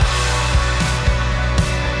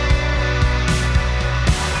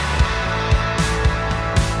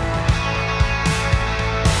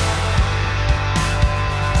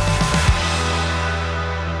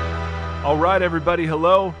All right, everybody.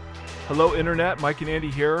 Hello. Hello, Internet. Mike and Andy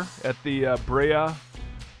here at the Brea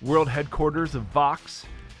World Headquarters of Vox.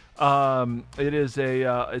 It's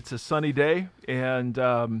a sunny day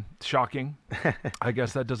and shocking. I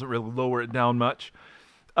guess that doesn't really lower it down much.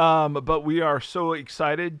 But we are so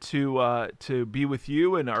excited to be with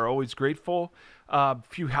you and are always grateful. A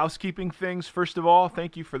few housekeeping things. First of all,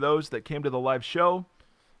 thank you for those that came to the live show.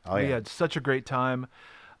 We had such a great time.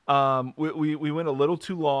 We went a little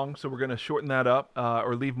too long, so we're going to shorten that up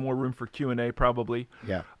or leave more room for Q&A probably.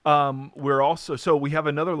 Yeah. We have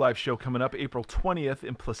another live show coming up April 20th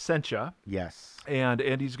in Placentia. Yes. And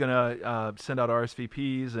Andy's going to send out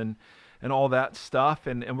RSVPs and all that stuff.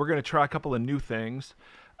 And we're going to try a couple of new things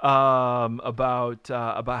about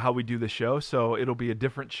how we do the show. So it'll be a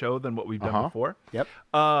different show than what we've done before. Yep.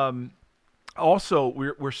 Also,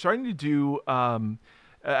 we're starting to do...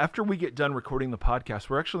 after we get done recording the podcast,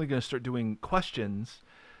 we're actually going to start doing questions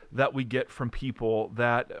that we get from people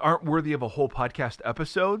that aren't worthy of a whole podcast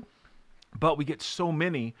episode, but we get so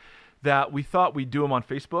many that we thought we'd do them on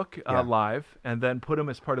Facebook live and then put them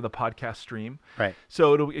as part of the podcast stream. Right.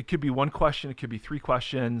 So it could be one question, it could be three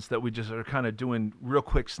questions that we just are kind of doing real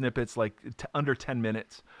quick snippets, like under 10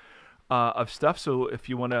 minutes of stuff. So if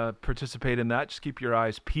you want to participate in that, just keep your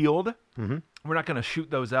eyes peeled. Mm-hmm. We're not going to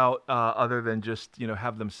shoot those out other than just,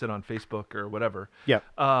 have them sit on Facebook or whatever. Yeah.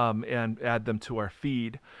 And add them to our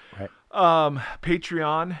feed. Right.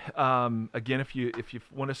 Patreon. Again, if you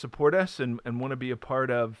want to support us and want to be a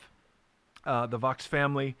part of the Vox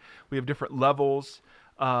family, we have different levels.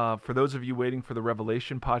 For those of you waiting for the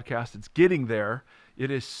Revelation podcast, it's getting there.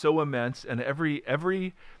 It is so immense, and every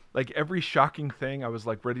shocking thing I was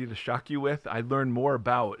like ready to shock you with, I learned more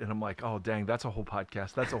about, and I'm like, oh dang, that's a whole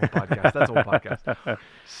podcast. That's a whole podcast. That's a whole podcast.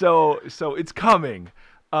 So it's coming.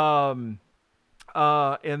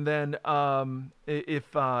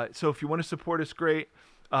 If you want to support us, great.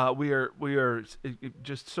 We are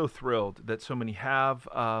just so thrilled that so many have.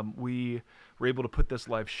 We were able to put this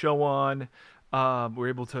live show on. We're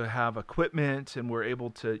able to have equipment, and we're able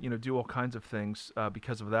to do all kinds of things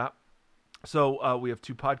because of that. So we have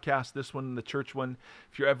two podcasts, this one and the church one.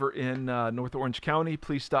 If you're ever in North Orange County,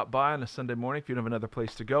 please stop by on a Sunday morning if you don't have another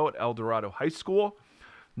place to go at El Dorado High School,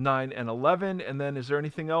 9 and 11. And then is there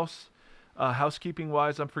anything else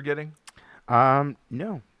housekeeping-wise I'm forgetting?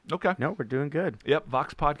 No. Okay. No, we're doing good. Yep,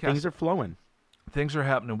 Vox Podcast. Things are flowing. Things are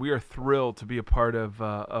happening. We are thrilled to be a part of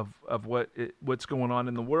what's going on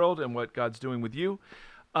in the world and what God's doing with you.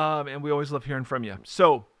 And we always love hearing from you.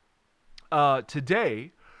 So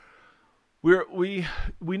today... We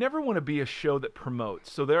never want to be a show that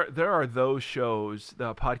promotes. So there are those shows,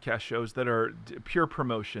 the podcast shows that are pure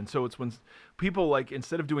promotion. So it's when people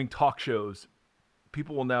instead of doing talk shows,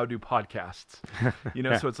 people will now do podcasts.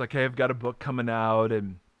 So it's like, hey, I've got a book coming out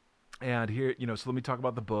and here, so let me talk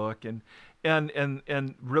about the book and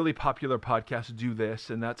really popular podcasts do this,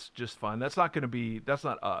 and that's just fun. That's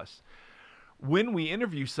not us. When we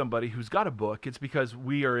interview somebody who's got a book, it's because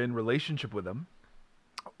we are in relationship with them.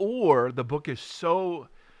 Or the book is so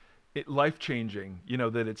life-changing,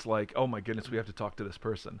 that it's like, oh my goodness, we have to talk to this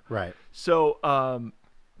person. Right. So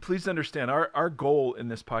please understand, our goal in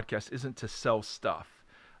this podcast isn't to sell stuff.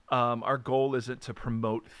 Our goal isn't to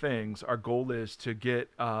promote things. Our goal is to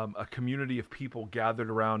get a community of people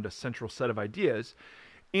gathered around a central set of ideas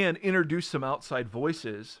and introduce some outside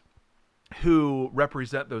voices who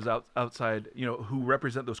represent those who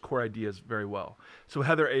represent those core ideas very well. So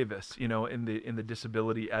Heather Avis, in the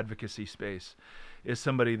disability advocacy space, is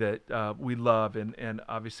somebody that we love and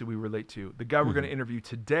obviously we relate to. The guy we're going to interview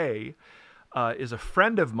today is a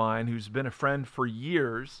friend of mine who's been a friend for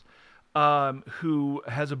years, who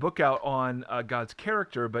has a book out on God's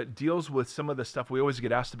character, but deals with some of the stuff we always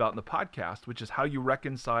get asked about in the podcast, which is how you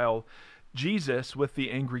reconcile Jesus with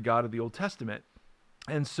the angry God of the Old Testament.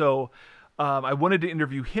 And so I wanted to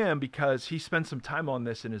interview him because he spent some time on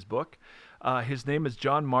this in his book. His name is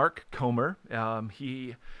John Mark Comer.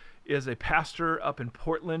 He is a pastor up in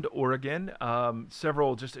Portland, Oregon.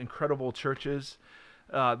 Several just incredible churches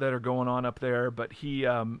that are going on up there. But he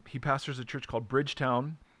pastors a church called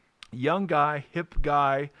Bridgetown. Young guy, hip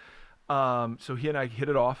guy. So he and I hit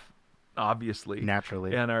it off, obviously.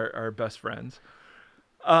 Naturally. And are best friends.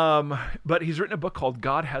 But he's written a book called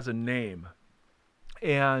God Has a Name.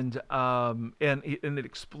 And it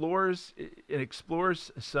explores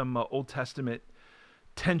some Old Testament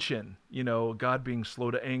tension, God being slow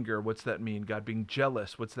to anger. What's that mean? God being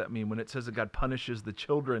jealous. What's that mean? When it says that God punishes the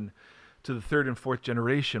children to the third and fourth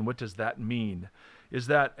generation, what does that mean? Is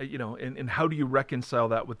that, and how do you reconcile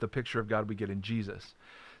that with the picture of God we get in Jesus?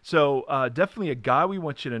 So definitely a guy we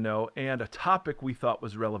want you to know, and a topic we thought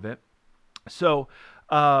was relevant. So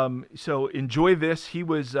enjoy this. He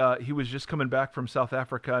was just coming back from South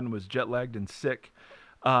Africa and was jet lagged and sick,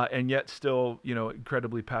 and yet still,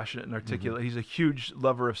 incredibly passionate and articulate. He's a huge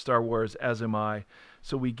lover of Star Wars, as am I.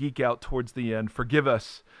 So we geek out towards the end. Forgive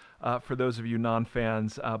us for those of you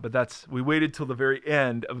non-fans, but we waited till the very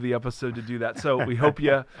end of the episode to do that. So we hope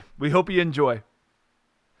you enjoy.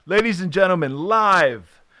 Ladies and gentlemen,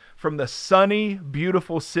 live from the sunny,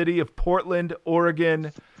 beautiful city of Portland,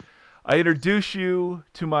 Oregon, I introduce you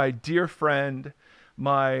to my dear friend,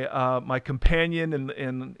 my companion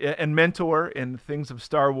and mentor in things of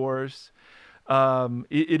Star Wars.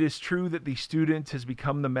 It is true that the student has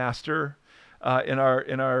become the master in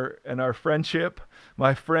our friendship.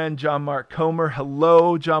 My friend John Mark Comer.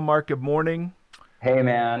 Hello, John Mark. Good morning. Hey,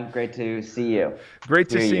 man. Great to see you. Great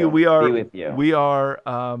to see you. Be with you. We are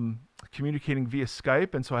communicating via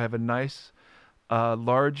Skype, and so I have a nice,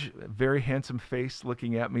 large, very handsome face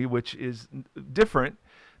looking at me, which is different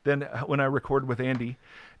than when I record with Andy.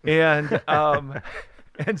 And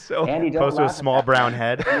and so Andy, don't opposed to a laugh at small that. brown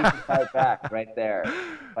head. You need to fight back right there.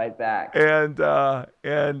 Fight back. And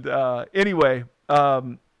anyway,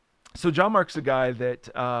 so John Mark's a guy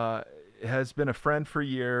that has been a friend for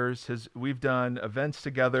years. We've done events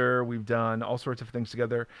together. We've done all sorts of things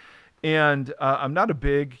together. And I'm not a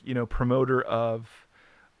big, promoter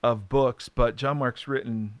of books, but John Mark's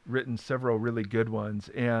written several really good ones.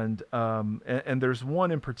 And there's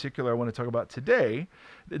one in particular I want to talk about today.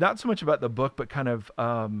 Not so much about the book, but kind of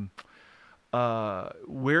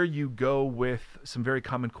where you go with some very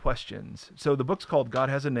common questions. So the book's called God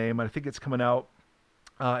Has a Name. I think it's coming out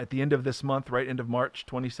at the end of this month, right? End of March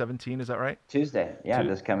 2017. Is that right? Tuesday. Yeah,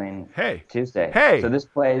 this coming Tuesday. Hey. So this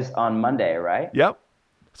plays on Monday, right? Yep.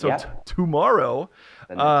 So Yep. Tomorrow,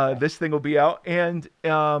 The next day. this thing will be out, and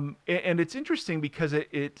it's interesting because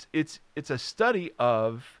it's a study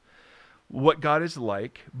of what God is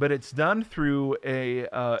like, but it's done through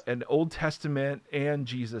an Old Testament and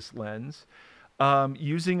Jesus lens,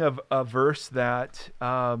 using a verse that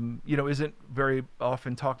isn't very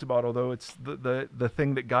often talked about, although it's the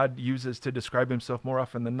thing that God uses to describe Himself more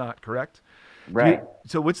often than not. Correct? Right.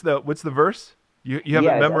 So what's the verse? You have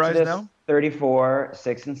it memorized Exodus now? 34,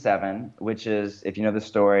 6 and 7, which is, if you know the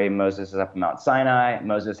story, Moses is up on Mount Sinai.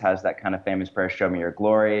 Moses has that kind of famous prayer, show me your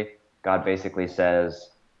glory. God basically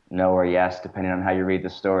says no or yes, depending on how you read the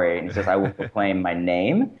story. And he says, I will proclaim my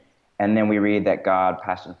name. And then we read that God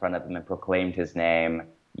passed in front of him and proclaimed his name,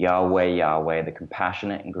 Yahweh, Yahweh, the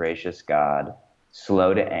compassionate and gracious God,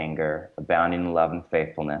 slow to anger, abounding in love and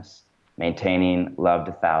faithfulness, maintaining love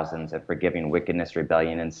to thousands, and forgiving wickedness,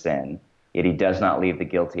 rebellion, and sin. Yet he does not leave the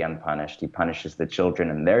guilty unpunished. He punishes the children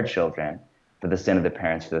and their children for the sin of the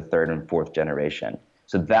parents to the third and fourth generation.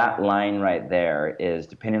 So that line right there is,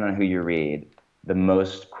 depending on who you read, the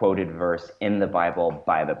most quoted verse in the Bible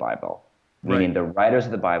by the Bible. Meaning the writers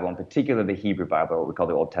of the Bible, in particular the Hebrew Bible, what we call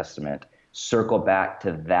the Old Testament, circle back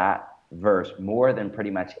to that verse more than pretty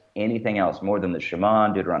much anything else, more than the Shema,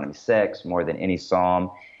 Deuteronomy 6, more than any psalm,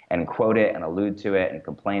 and quote it and allude to it and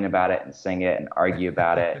complain about it and sing it and argue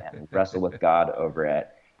about it and wrestle with God over it,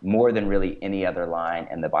 more than really any other line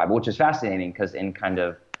in the Bible, which is fascinating because in kind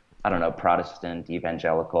of, Protestant,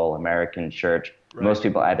 evangelical, American church, most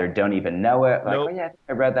people either don't even know it, like, oh yeah,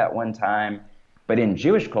 I read that one time. But in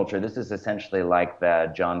Jewish culture, this is essentially like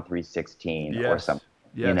the John 3:16 or something.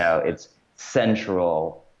 Yes. It's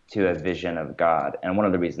central to a vision of God. And one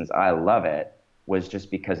of the reasons I love it was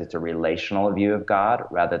just because it's a relational view of God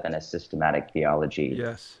rather than a systematic theology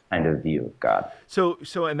kind of view of God. So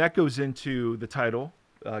and that goes into the title,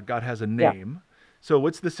 God Has a Name. Yeah. So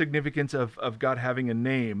what's the significance of God having a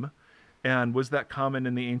name? And was that common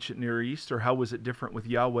in the ancient Near East, or how was it different with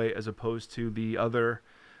Yahweh as opposed to the other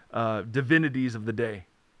divinities of the day?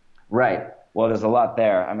 Right. Well, there's a lot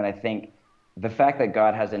there. I think the fact that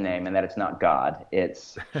God has a name and that it's not God,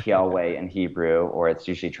 it's Yahweh in Hebrew, or it's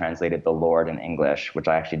usually translated the Lord in English, which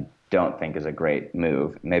I actually don't think is a great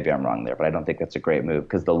move. Maybe I'm wrong there, but I don't think that's a great move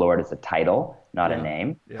because the Lord is a title, not a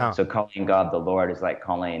name. Yeah. So calling God the Lord is like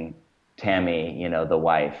calling Tammy, the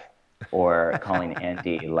wife, or calling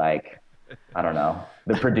Andy like, I don't know,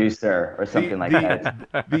 the producer or something like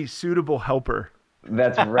that. The suitable helper.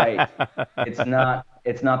 That's right. It's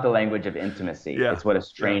not the language of intimacy. Yeah. It's what a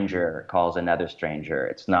stranger calls another stranger.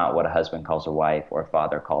 It's not what a husband calls a wife or a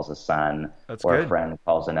father calls a son. That's or good. A friend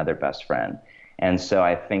calls another best friend. And so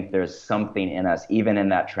I think there's something in us, even in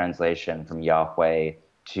that translation from Yahweh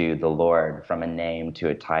to the Lord, from a name to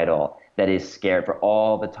a title, that is scared for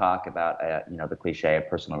all the talk about, the cliche of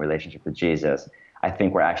personal relationship with Jesus. I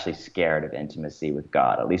think we're actually scared of intimacy with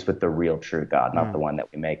God, at least with the real true God, not the one that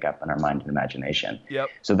we make up in our mind and imagination. Yep.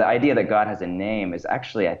 So the idea that God has a name is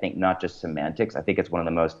actually, I think, not just semantics. I think it's one of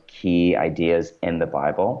the most key ideas in the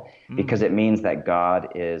Bible because it means that God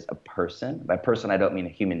is a person. By person, I don't mean a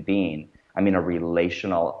human being. I mean a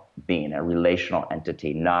relational being, a relational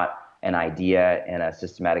entity, not an idea in a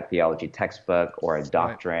systematic theology textbook or a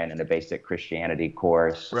doctrine in a basic Christianity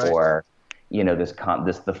course or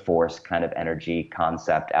this the force kind of energy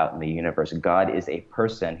concept out in the universe. God is a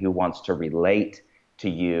person who wants to relate to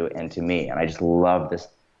you and to me. And I just love this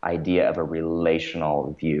idea of a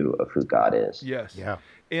relational view of who God is. Yes. Yeah.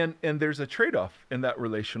 And there's a trade-off in that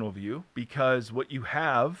relational view because what you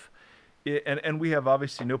have, and we have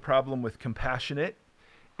obviously no problem with compassionate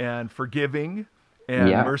and forgiving and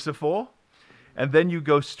merciful. And then you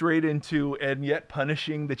go straight into, and yet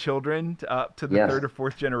punishing the children to the third or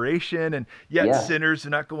fourth generation, and yet sinners are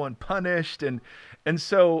not go unpunished, and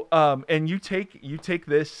so and you take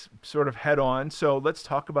this sort of head on. So let's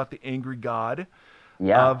talk about the angry God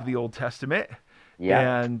of the Old Testament,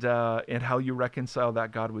 and how you reconcile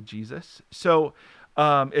that God with Jesus. So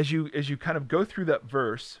as you kind of go through that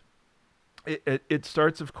verse, it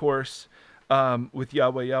starts, of course, with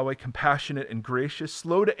Yahweh, compassionate and gracious,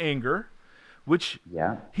 slow to anger. Which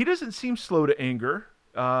he doesn't seem slow to anger.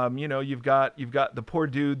 You've got the poor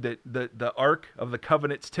dude that the Ark of the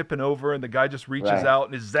Covenant's tipping over, and the guy just reaches out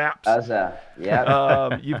and is zaps.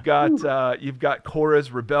 You've got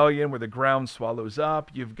Korah's rebellion where the ground swallows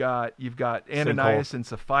up. You've got Ananias and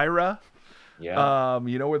Sapphira.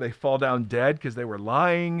 Where they fall down dead because they were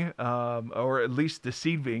lying, or at least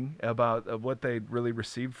deceiving about what they really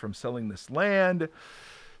received from selling this land.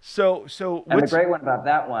 So and the great one about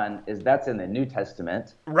that one is that's in the New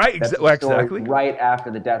Testament. Right, exactly. Right after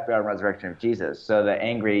the death, burial, and resurrection of Jesus. So the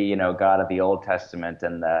angry, God of the Old Testament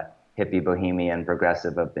and the hippie, bohemian,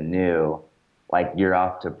 progressive of the New, like you're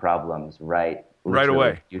off to problems right away.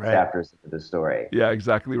 A few chapters into the story. Yeah,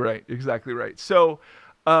 exactly right. So,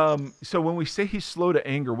 so when we say he's slow to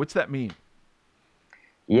anger, what's that mean?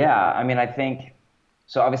 Yeah, I mean, I think.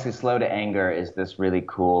 So obviously, slow to anger is this really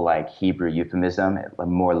cool, like Hebrew euphemism.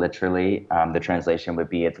 More literally, the translation would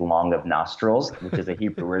be "it's long of nostrils," which is a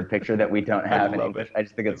Hebrew word picture that we don't have in English. I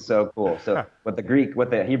just think it's so cool. So what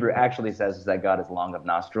the Hebrew actually says is that God is long of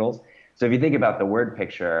nostrils. So if you think about the word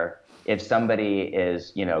picture, if somebody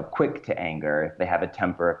is, quick to anger, if they have a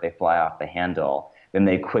temper, if they fly off the handle, then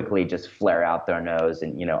they quickly just flare out their nose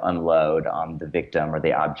and, unload on the victim or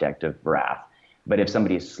the object of wrath. But if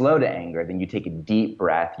somebody is slow to anger, then you take a deep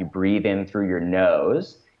breath, you breathe in through your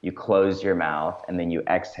nose, you close your mouth, and then you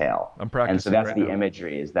exhale. I'm practicing. And so that's the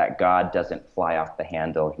imagery, is that God doesn't fly off the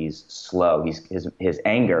handle. He's slow. His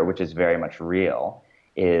anger, which is very much real,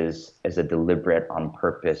 is a deliberate, on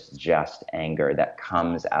purpose, just anger that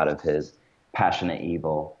comes out of his passionate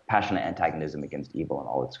antagonism against evil in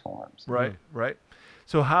all its forms. Right.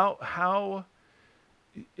 So how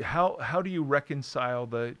do you reconcile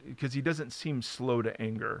because he doesn't seem slow to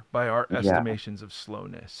anger by our estimations of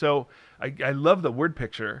slowness. So I love the word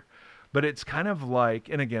picture, but it's kind of like,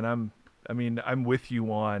 and again, I'm with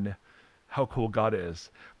you on how cool God is,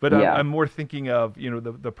 but I'm more thinking of,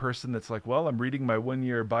 the person that's like, well, I'm reading my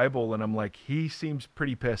 1-year Bible and I'm like, he seems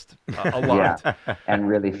pretty pissed a lot. And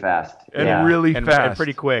really fast. And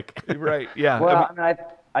pretty quick. Right. Yeah. Well,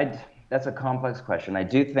 I that's a complex question. I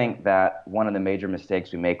do think that one of the major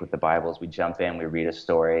mistakes we make with the Bible is we jump in, we read a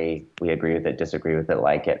story, we agree with it, disagree with it,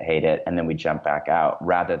 like it, hate it, and then we jump back out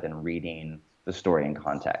rather than reading the story in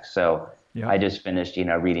context. So I just finished,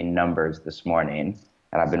 reading Numbers this morning,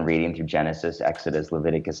 and I've been reading through Genesis, Exodus,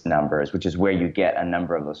 Leviticus, Numbers, which is where you get a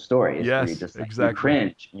number of those stories. Yes, where you just exactly. You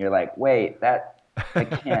cringe, and you're like, wait, I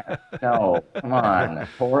can't, no, come on.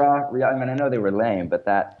 Torah? I know they were lame, but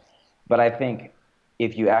I think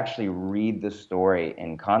if you actually read the story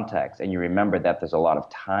in context and you remember that there's a lot of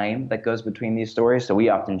time that goes between these stories, so we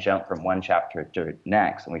often jump from one chapter to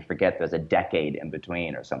next and we forget there's a decade in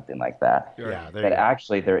between or something like that. That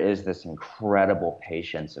actually there is this incredible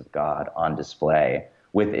patience of God on display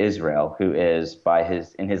with Israel, who is,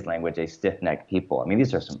 in his language, a stiff-necked people. I mean,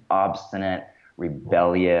 these are some obstinate,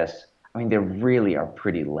 rebellious, they really are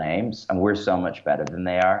pretty lame, and we're so much better than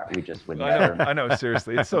they are. We just would never. I know,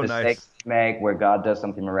 seriously. It's so nice. Mistakes we make where God does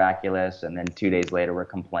something miraculous, and then 2 days later we're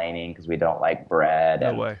complaining because we don't like bread.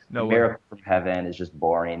 No way. Miracle from heaven is just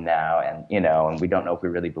boring now, and and we don't know if we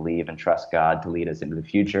really believe and trust God to lead us into the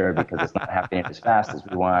future because it's not happening as fast as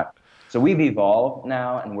we want. So we've evolved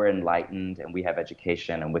now, and we're enlightened, and we have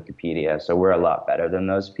education and Wikipedia, so we're a lot better than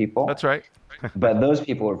those people. That's right. But those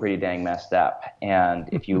people were pretty dang messed up. And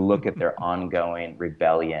if you look at their ongoing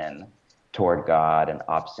rebellion toward God, and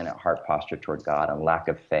obstinate heart posture toward God, and lack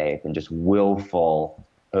of faith, and just willful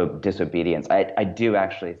disobedience. I do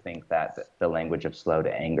actually think that the language of slow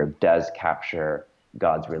to anger does capture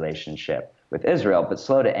God's relationship with Israel, but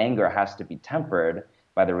slow to anger has to be tempered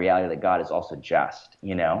by the reality that God is also just,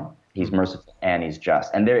 you know? He's merciful and he's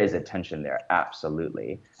just. And there is a tension there,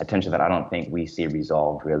 absolutely. A tension that I don't think we see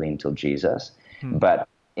resolved really until Jesus. But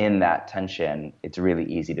in that tension, it's really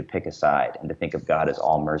easy to pick a side and to think of God as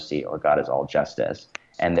all mercy or God as all justice.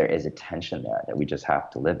 And there is a tension there that we just have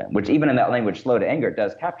to live in, which even in that language, slow to anger,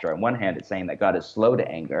 does capture. On one hand, it's saying that God is slow to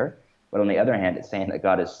anger, but on the other hand, it's saying that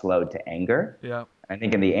God is slow to anger. Yeah. I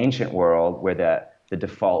think in the ancient world, where the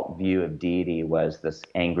default view of deity was this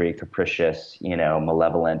angry, capricious, you know,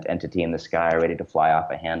 malevolent entity in the sky ready to fly off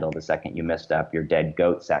a handle the second you messed up your dead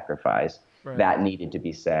goat sacrifice, that needed to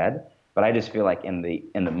be said. But I just feel like in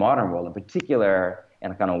the modern world, in particular,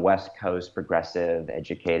 in a kind of West Coast, progressive,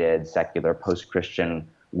 educated, secular, post-Christian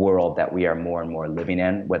world that we are more and more living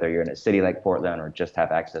in, whether you're in a city like Portland or just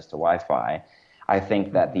have access to Wi-Fi, I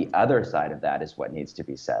think that the other side of that is what needs to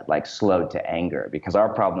be said, like slow to anger, because our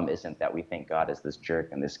problem isn't that we think God is this jerk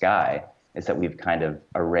in the sky. It's that we've kind of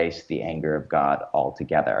erased the anger of God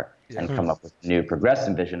altogether and come up with a new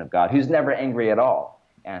progressive vision of God who's never angry at all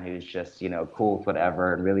and who's just, you know, cool with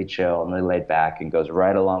whatever and really chill and really laid back and goes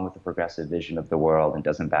right along with the progressive vision of the world and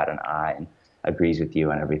doesn't bat an eye and agrees with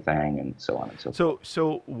you on everything and so on and so forth.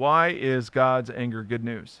 So why is God's anger good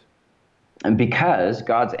news? And because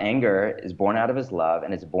God's anger is born out of his love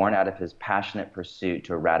and it's born out of his passionate pursuit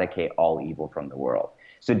to eradicate all evil from the world.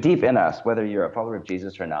 So deep in us, whether you're a follower of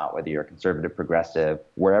Jesus or not, whether you're a conservative, progressive,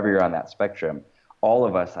 wherever you're on that spectrum, all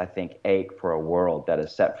of us, I think, ache for a world that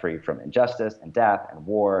is set free from injustice and death and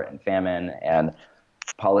war and famine and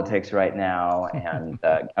politics right now. And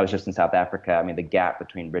I was just in South Africa. I mean, the gap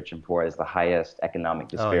between rich and poor is the highest economic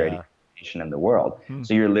disparity in the world.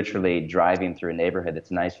 So you're literally driving through a neighborhood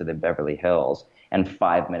that's nicer than Beverly Hills, and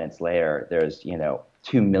 5 minutes later, there's, you know,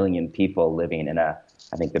 2 million people living in a,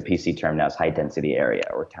 I think the PC term now is high density area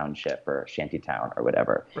or township or shantytown or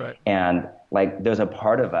whatever. Right. And like, there's a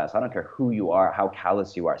part of us, I don't care who you are, how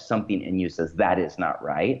callous you are, something in you says that is not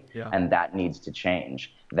right. Yeah. And that needs to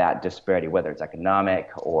change. That disparity, whether it's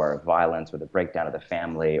economic or violence or the breakdown of the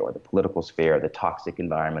family or the political sphere, the toxic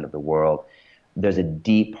environment of the world, there's a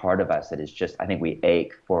deep part of us that is just, I think we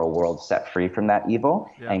ache for a world set free from that evil.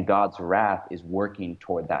 Yeah. And God's wrath is working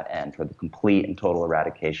toward that end, toward the complete and total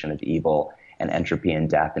eradication of evil and entropy and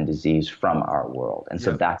death and disease from our world. And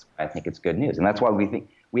so that's why I think it's good news. And that's why we think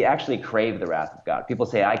we actually crave the wrath of God. People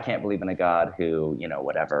say, I can't believe in a God who, you know,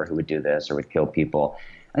 whatever, who would do this or would kill people.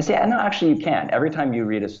 And I say, no, actually you can. Every time you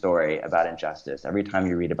read a story about injustice, every time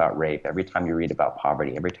you read about rape, every time you read about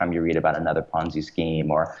poverty, every time you read about another Ponzi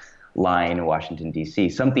scheme or lying in Washington, D.C.,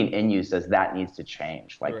 something in you says that needs to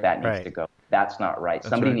change. Like that needs to go. That's not right.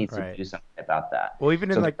 Somebody needs to do something about that. Well, even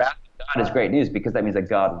in like the wrath of God is great news because that means that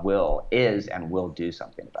God is and will do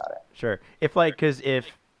something about it. Sure. Because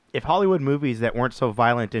if Hollywood movies that weren't so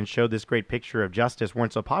violent and showed this great picture of justice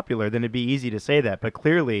weren't so popular, then it'd be easy to say that. But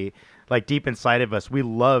clearly, like deep inside of us, we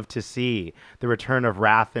love to see the return of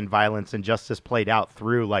wrath and violence and justice played out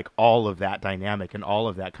through like all of that dynamic and all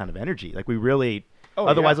of that kind of energy. Like we really.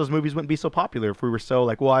 Otherwise, those movies wouldn't be so popular if we were so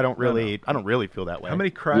like, well, I don't really feel that way. How many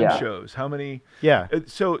crime shows? How many? Yeah.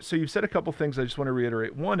 So you've said a couple things I just want to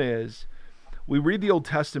reiterate. One is we read the Old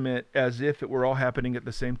Testament as if it were all happening at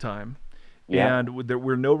the same time. Yeah. And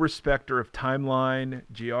we're no respecter of timeline,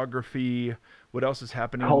 geography, what else is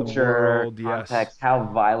happening culture, in the world. Context, how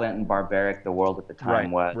violent and barbaric the world at the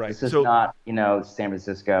time was. Right. This is not, you know, San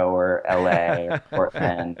Francisco or LA or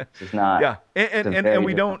Portland. This is not. Yeah. And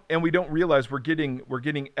we don't realize we're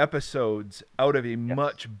getting episodes out of a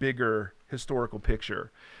much bigger historical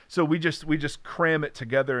picture. So we just cram it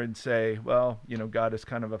together and say, well, you know, God is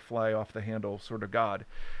kind of a fly off the handle sort of God.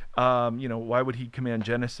 You know, why would he command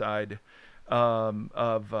genocide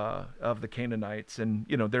of the Canaanites? And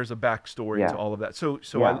you know, there's a backstory to all of that. So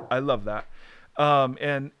I love that.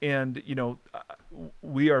 And you know,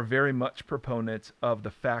 we are very much proponents of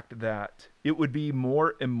the fact that it would be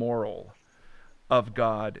more immoral of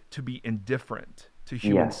God to be indifferent to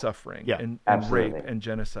human suffering and rape and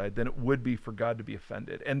genocide than it would be for God to be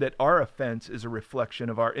offended, and that our offense is a reflection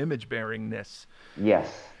of our image bearingness.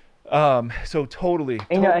 Yes. So totally.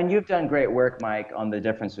 You know, and you've done great work, Mike, on the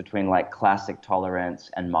difference between like classic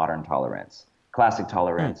tolerance and modern tolerance. Classic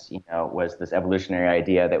tolerance, you know, was this evolutionary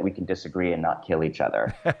idea that we can disagree and not kill each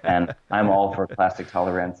other. And I'm all for classic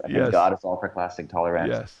tolerance. I think God is all for classic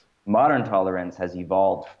tolerance. Yes. Modern tolerance has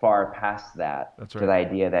evolved far past that That's to right. the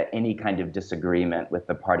idea that any kind of disagreement with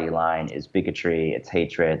the party line is bigotry, it's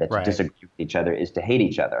hatred, that to Right. disagree with each other is to hate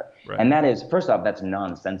each other. Right. And that is, first off, that's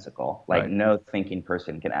nonsensical. Like, Right. no thinking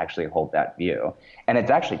person can actually hold that view. And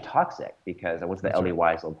it's actually toxic because what's the That's Elie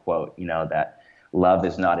right. Wiesel quote, that love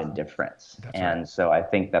is not indifference. That's And right. so I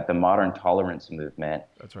think that the modern tolerance movement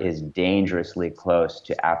That's right. is dangerously close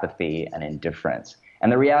to apathy and indifference.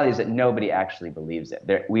 And the reality is that nobody actually believes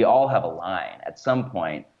it. We all have a line. At some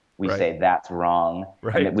point, we Right. say that's wrong,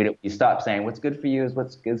 Right. and that we stop saying what's good for you is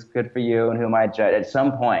what's good for you, and who am I judge? At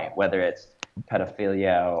some point, whether it's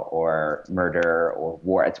pedophilia or murder or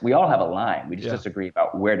war, we all have a line. We just Yeah. disagree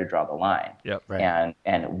about where to draw the line. Yep. Right.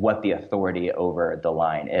 And what the authority over the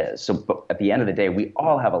line is. So but at the end of the day, we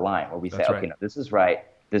all have a line where we say, That's okay, right. no, this is right,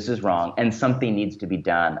 this is wrong, and something needs to be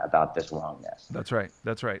done about this wrongness. That's right.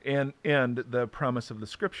 That's right. And the promise of the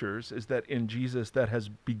scriptures is that in Jesus that has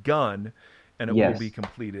begun and it will Yes. be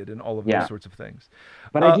completed and all of Yeah. those sorts of things.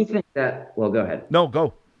 But I do think that, well, go ahead. No,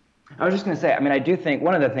 go. I was just going to say, I mean, I do think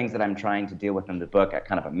one of the things that I'm trying to deal with in the book at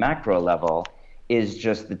kind of a macro level is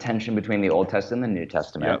just the tension between the Old Testament and the New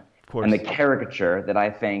Testament. Yep, of course. And the caricature that I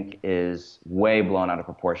think is way blown out of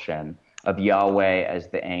proportion of Yahweh as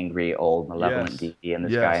the angry, old, malevolent Yes. deity in the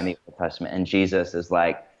Yes. sky in the Old Testament. And Jesus is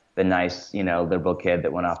like the nice, liberal kid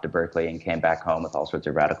that went off to Berkeley and came back home with all sorts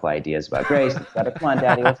of radical ideas about grace. And said, come on,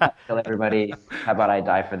 Daddy, let's not kill everybody. How about I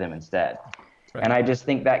die for them instead? Right. And I just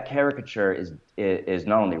think that caricature is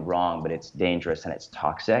not only wrong, but it's dangerous and it's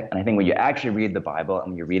toxic. And I think when you actually read the Bible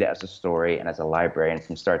and when you read it as a story and as a library and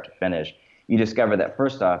from start to finish, you discover that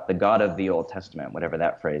first off, the God of the Old Testament, whatever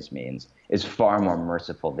that phrase means, is far more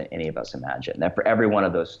merciful than any of us imagine. That for every one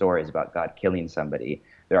of those stories about God killing somebody,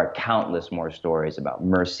 there are countless more stories about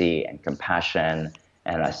mercy and compassion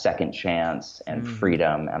and a second chance and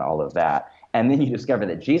freedom and all of that. And then you discover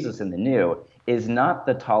that Jesus in the New is not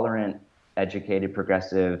the tolerant, educated,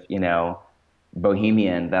 progressive,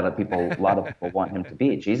 bohemian that a lot of people want him to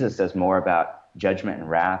be. Jesus says more about judgment and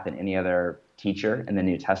wrath than any other teacher in the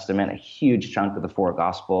New Testament. A huge chunk of the four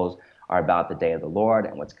Gospels are about the day of the Lord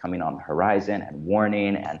and what's coming on the horizon and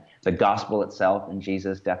warning. And the gospel itself, in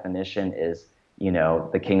Jesus' definition, is,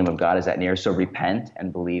 the kingdom of God is at near. So repent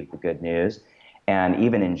and believe the good news. And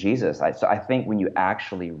even in Jesus, so I think when you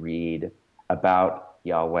actually read about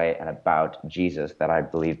Yahweh and about Jesus, that I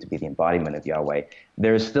believe to be the embodiment of Yahweh,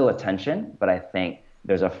 there's still a tension, but I think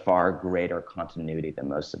there's a far greater continuity than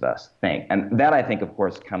most of us think. And that, I think, of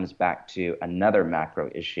course, comes back to another macro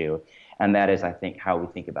issue, and that is, I think, how we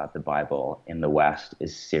think about the Bible in the West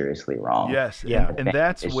is seriously wrong. Yes. Yeah. And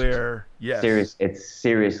that's It's where, yes. It's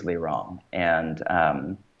seriously wrong. And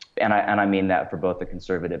I mean that for both the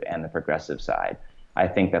conservative and the progressive side. I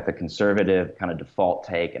think that the conservative kind of default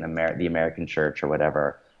take in the American church or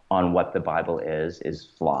whatever on what the Bible is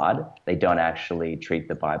flawed. They don't actually treat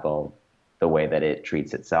the Bible the way that it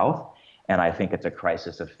treats itself. And I think it's a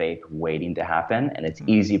crisis of faith waiting to happen. And it's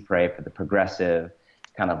easy prey for the progressive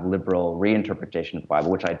kind of liberal reinterpretation of the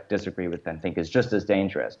Bible, which I disagree with and think is just as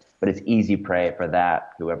dangerous. But it's easy prey for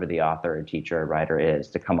that, whoever the author or teacher or writer is,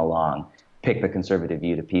 to come along, pick the conservative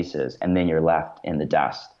view to pieces, and then you're left in the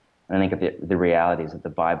dust. And I think the reality is that the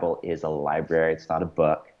Bible is a library. It's not a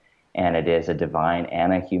book. And it is a divine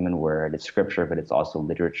and a human word. It's scripture, but it's also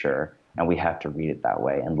literature. And we have to read it that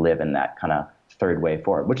way and live in that kind of third way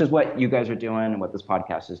forward, which is what you guys are doing and what this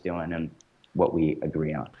podcast is doing and what we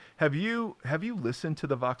agree on. Have you listened to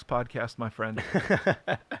the Vox podcast, my friend?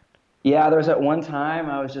 Yeah, there was at one time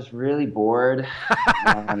I was just really bored,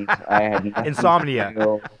 and I had nothing Insomnia.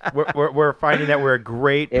 to do. We're finding that we're a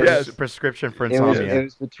great Yes. prescription for It insomnia.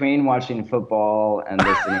 was between watching football and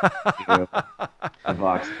listening to a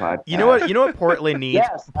Vox podcast. You know what Portland needs?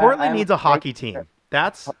 Yes, Portland I'm needs a hockey very- team.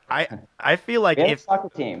 I feel like We have a if soccer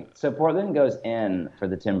team. So Portland goes in for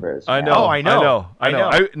the Timbers. I man. know. Oh, I know. I know.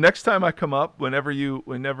 I know. Next time I come up, whenever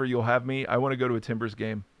you'll have me, I want to go to a Timbers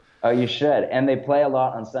game. Oh, you should. And they play a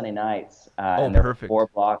lot on Sunday nights. Oh, and they're perfect. 4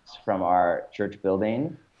 blocks from our church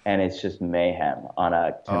building, and it's just mayhem on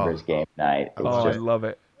a Timbers game night. It's Oh, I just, love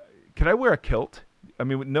it. Can I wear a kilt? I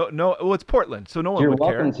mean, no. Well, it's Portland, so no one you're would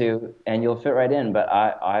welcome care. to, and you'll fit right in. But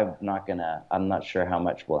I'm not sure how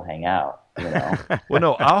much we'll hang out. Well,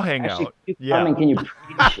 no, I'll hang Actually, out. can you Yeah. come and can you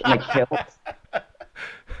preach in a kilt?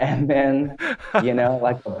 And then,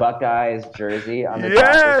 like a Buckeyes jersey on the top or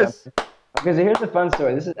Yes. something. Because here's the fun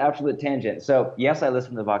story. This is absolute tangent. So, yes, I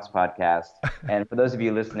listen to the Vox podcast. And for those of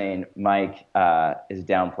you listening, Mike is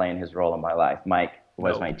downplaying his role in my life. Mike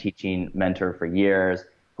was No. my teaching mentor for years,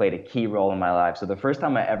 played a key role in my life. So the first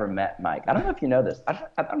time I ever met Mike, I don't know if you know this. I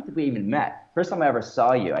don't think we even met. First time I ever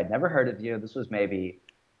saw you, I'd never heard of you. This was maybe,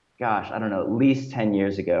 gosh, I don't know, at least 10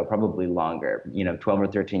 years ago, probably longer, 12 or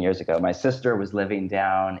 13 years ago. My sister was living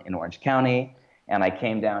down in Orange County, and I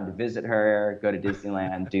came down to visit her, go to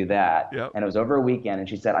Disneyland, do that. Yep. And it was over a weekend, and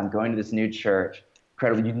she said, I'm going to this new church.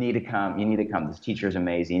 Incredible, you need to come. You need to come. This teacher is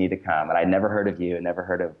amazing. You need to come. And I'd never heard of you, never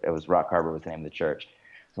heard of, it was Rock Harbor was the name of the church.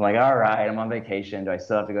 So I'm like, all right, I'm on vacation. Do I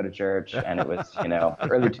still have to go to church? And it was,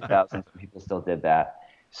 early 2000s, people still did that.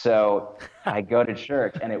 So I go to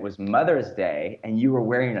church, and it was Mother's Day, and you were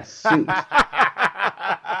wearing a suit.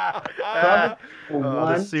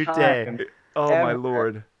 The suit day. Oh, my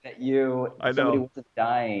Lord. That somebody wasn't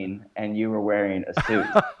dying, and you were wearing a suit.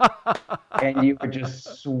 And you were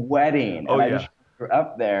just sweating. Oh, and yeah. I just were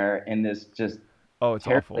up there in this just it's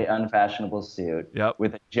terribly awful. unfashionable suit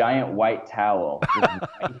With a giant white towel. Just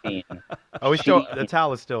wiping the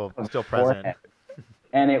towel is still present. Forehead.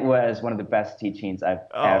 And it was one of the best teachings I've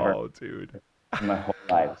ever in my whole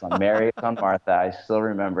life. It's on Mary, it's on Martha. I still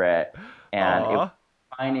remember it. And it was a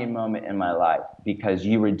defining moment in my life because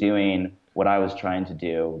you were doing what I was trying to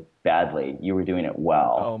do badly. You were doing it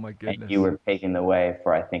well. Oh, my goodness. And you were paving the way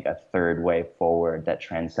for, I think, a third way forward that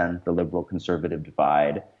transcends the liberal-conservative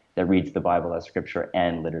divide, that reads the Bible as scripture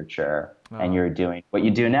and literature. And you're doing what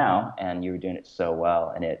you do now, and you were doing it so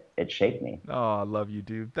well, and it shaped me. Oh, I love you,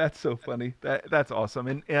 dude. That's so funny. That's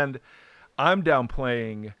awesome. And I'm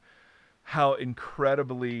downplaying how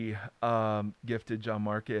incredibly gifted John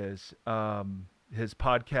Mark is. His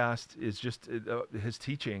podcast is just his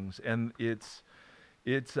teachings, and it's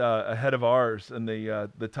ahead of ours in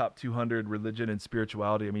the top 200 religion and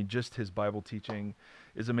spirituality. I mean, just his Bible teaching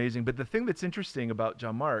is amazing. But the thing that's interesting about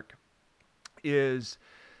John Mark is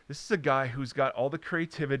this is a guy who's got all the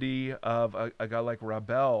creativity of a guy like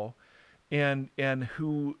Rabel, and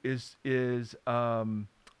who is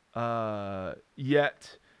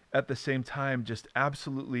yet at the same time just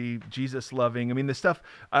absolutely Jesus loving. I mean, the stuff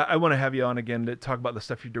I want to have you on again to talk about the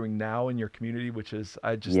stuff you're doing now in your community, which is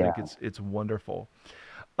I just think it's wonderful.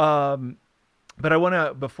 But I want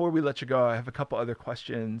to, before we let you go, I have a couple other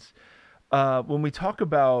questions. When we talk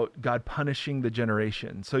about God punishing the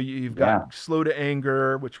generation, so you've got slow to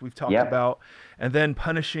anger, which we've talked about, and then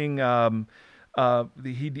punishing,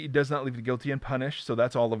 he does not leave the guilty unpunished. So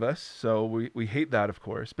that's all of us. So we hate that, of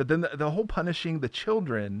course. But then the whole punishing the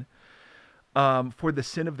children for the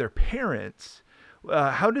sin of their parents.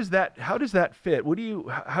 How does that fit?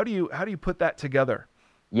 How do you put that together?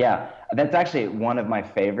 Yeah, that's actually one of my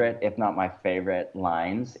favorite, if not my favorite,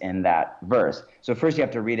 lines in that verse. So first you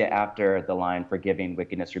have to read it after the line, forgiving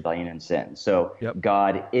wickedness, rebellion, and sin. So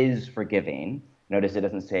God is forgiving. Notice it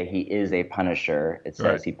doesn't say he is a punisher. It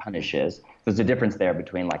says he punishes. There's a difference there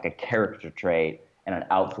between like a character trait and an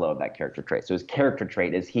outflow of that character trait. So his character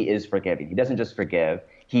trait is he is forgiving. He doesn't just forgive.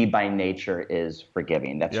 He by nature is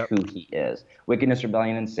forgiving. That's who he is. Wickedness,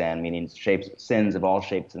 rebellion, and sin, meaning sins of all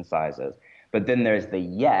shapes and sizes. But then there's the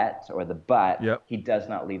yet or the but. He does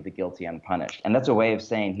not leave the guilty unpunished. And that's a way of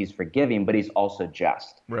saying he's forgiving, but he's also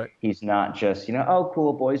just. Right. He's not just, oh,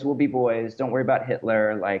 cool, boys will be boys. Don't worry about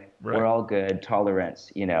Hitler. Like, we're all good.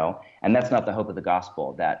 Tolerance, And that's not the hope of the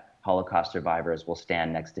gospel, that Holocaust survivors will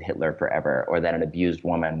stand next to Hitler forever, or that an abused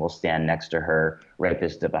woman will stand next to her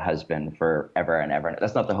rapist of a husband forever and ever.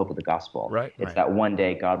 That's not the hope of the gospel. Right. It's that one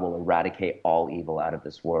day God will eradicate all evil out of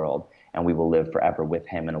this world, and we will live forever with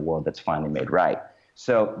him in a world that's finally made right.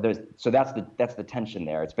 So that's the tension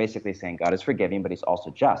there. It's basically saying God is forgiving, but he's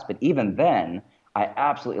also just. But even then, I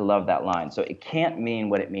absolutely love that line. So it can't mean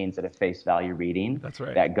what it means at a face value reading. That's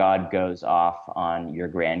right. That God goes off on your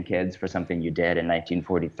grandkids for something you did in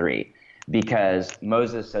 1943. Because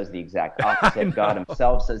Moses says the exact opposite. God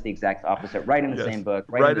himself says the exact opposite, right in the same book,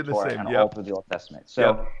 right in the Torah, and all through the Old Testament.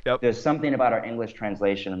 So there's something about our English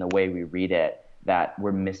translation and the way we read it that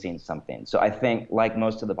we're missing something. So I think, like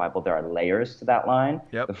most of the Bible, there are layers to that line.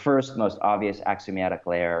 The first, most obvious axiomatic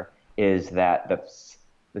layer is that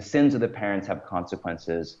the sins of the parents have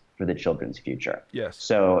consequences for the children's future. Yes.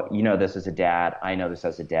 So you know this as a dad. I know this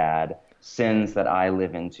as a dad. Sins that I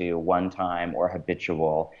live into one time or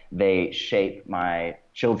habitual, they shape my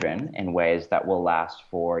children in ways that will last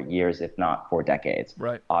for years, if not for decades.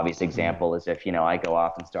 Right. Obvious example is if, I go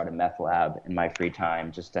off and start a meth lab in my free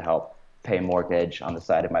time just to help pay mortgage on the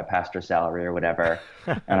side of my pastor's salary or whatever,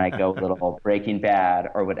 and I go a little Breaking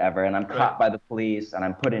Bad or whatever, and I'm caught by the police and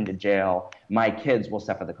I'm put into jail, my kids will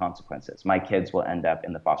suffer the consequences. My kids will end up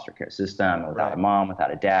in the foster care system without a mom,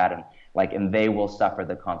 without a dad, and they will suffer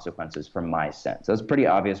the consequences for my sin. So it's pretty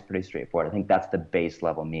obvious, pretty straightforward. I think that's the base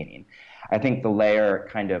level meaning. I think the layer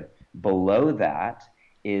kind of below that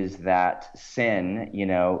is that sin,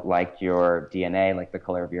 like your DNA, like the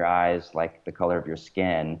color of your eyes, like the color of your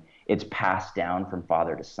skin, it's passed down from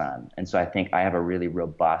father to son. And so I think I have a really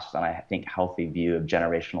robust and I think healthy view of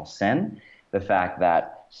generational sin. The fact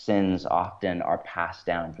that sins often are passed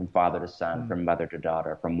down from father to son, from mother to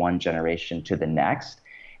daughter, from one generation to the next.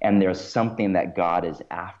 And there's something that God is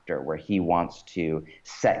after where he wants to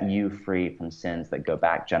set you free from sins that go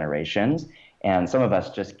back generations. And some of us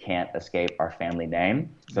just can't escape our family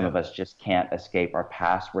name. Some of us just can't escape our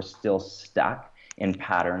past. We're still stuck in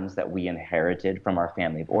patterns that we inherited from our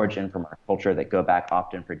family of origin, from our culture, that go back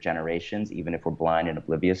often for generations, even if we're blind and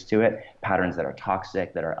oblivious to it. Patterns that are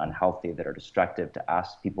toxic, that are unhealthy, that are destructive to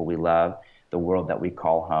us, people we love, the world that we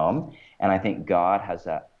call home. And I think God has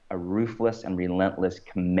a ruthless and relentless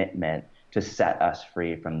commitment to set us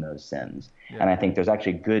free from those sins. And I think there's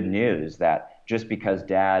actually good news that just because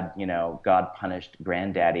God punished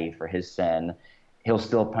granddaddy for his sin, he'll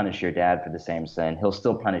still punish your dad for the same sin. He'll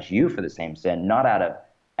still punish you for the same sin, not out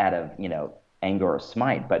of anger or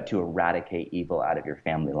smite, but to eradicate evil out of your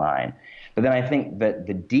family line. But then I think that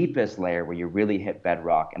the deepest layer where you really hit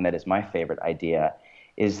bedrock, and that is my favorite idea,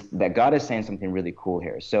 is that God is saying something really cool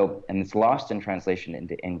here. So, and it's lost in translation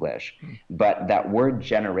into English, but that word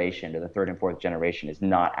generation, to the third and fourth generation, is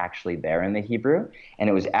not actually there in the Hebrew. And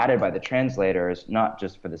it was added by the translators, not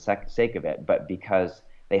just for the sake of it, but because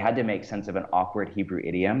they had to make sense of an awkward Hebrew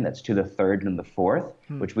idiom that's to the third and the fourth,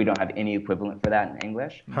 which we don't have any equivalent for that in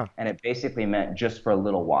English. And it basically meant just for a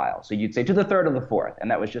little while. So you'd say to the third or the fourth, and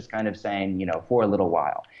that was just kind of saying, for a little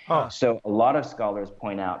while. So a lot of scholars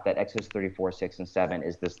point out that Exodus 34, 6, and 7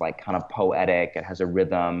 is this like kind of poetic, it has a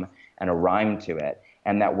rhythm and a rhyme to it,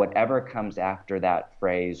 and that whatever comes after that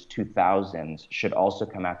phrase 2000s should also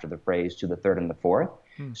come after the phrase to the third and the fourth.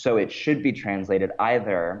 So it should be translated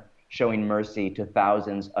either showing mercy to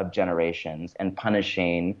thousands of generations and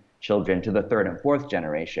punishing children to the third and fourth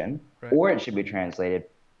generation, or it should be translated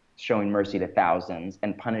showing mercy to thousands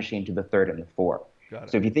and punishing to the third and the fourth.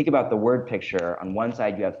 So if you think about the word picture, on one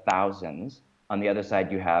side you have thousands, on the other side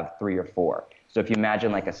you have 3 or 4. So if you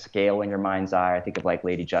imagine like a scale in your mind's eye, I think of like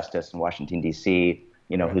Lady Justice in Washington, D.C.,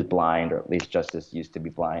 who's blind, or at least Justice used to be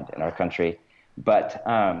blind in our country. But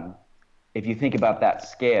if you think about that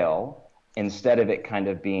scale, instead of it kind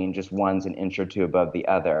of being just one's an inch or two above the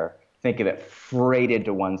other, think of it freighted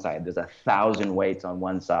to one side. There's 1,000 weights on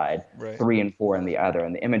one side, 3 and 4 on the other.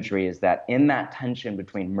 And the imagery is that in that tension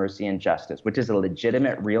between mercy and justice, which is a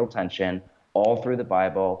legitimate, real tension all through the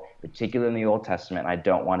Bible, particularly in the Old Testament, I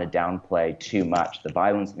don't want to downplay too much the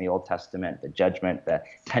violence in the Old Testament, the judgment, the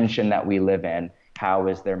tension that we live in. How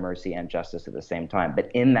is there mercy and justice at the same time? But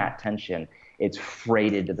in that tension, it's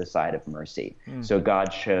freighted to the side of mercy. So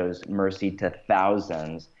God shows mercy to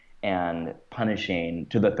thousands and punishing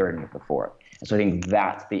to the third and the fourth. And so I think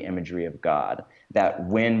that's the imagery of God, that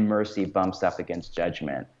when mercy bumps up against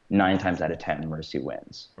judgment, 9 times out of 10, mercy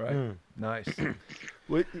wins. Right. Nice.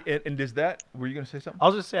 And does that, were you going to say something?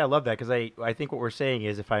 I'll just say I love that, because I think what we're saying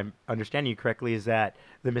is, if I'm understanding you correctly, is that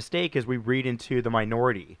the mistake is we read into the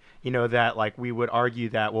minority, that like we would argue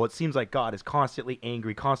that, well, it seems like God is constantly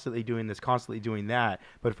angry, constantly doing this, constantly doing that.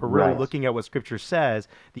 But if we're really looking at what Scripture says,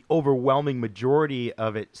 the overwhelming majority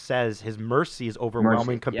of it says his mercy is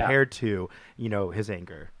overwhelming compared to, his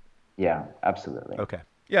anger. Yeah, absolutely. Okay.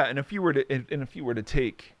 Yeah, and if you were to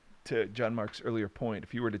take, to John Mark's earlier point,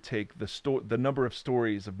 if you were to take the number of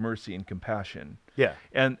stories of mercy and compassion,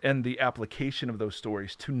 and the application of those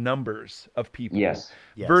stories to numbers of people,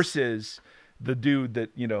 versus the dude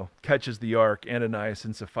that catches the ark, Ananias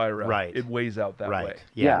and Sapphira, it weighs out that way.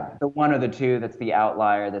 Yeah, the one or the two that's the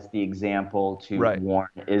outlier, that's the example to warn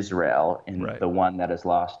Israel, and the one that is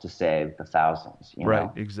lost to save the thousands.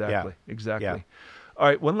 Know? Exactly. Yeah. All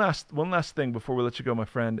right, one last thing before we let you go, my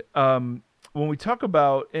friend. When we talk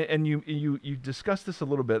about, and you discussed this a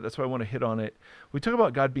little bit, that's why I want to hit on it. We talk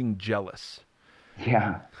about God being jealous.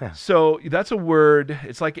 Yeah. So that's a word,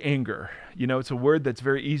 it's like anger. It's a word that's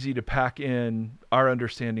very easy to pack in our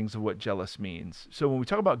understandings of what jealous means. So when we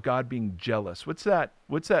talk about God being jealous, what's that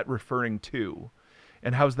referring to?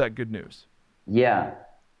 And how's that good news? Yeah.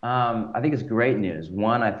 I think it's great news.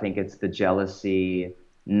 One, I think it's the jealousy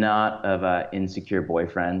not of an insecure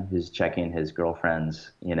boyfriend who's checking his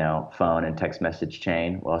girlfriend's, phone and text message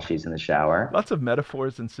chain while she's in the shower. Lots of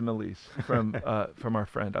metaphors and similes from our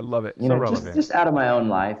friend. I love it. Just out of my own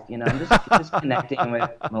life, I'm just connecting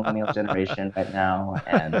with millennial generation right now,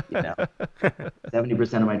 and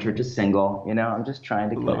 70% of my church is single. I'm just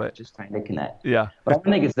trying to connect. Yeah. But I don't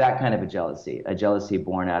think it's that kind of a jealousy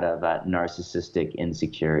born out of narcissistic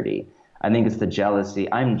insecurity. I think it's the jealousy.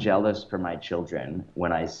 I'm jealous for my children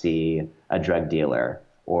when I see a drug dealer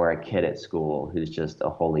or a kid at school who's just a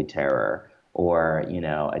holy terror, or,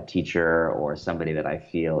 a teacher or somebody that I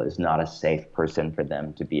feel is not a safe person for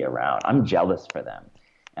them to be around. I'm jealous for them.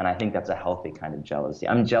 And I think that's a healthy kind of jealousy.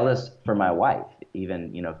 I'm jealous for my wife,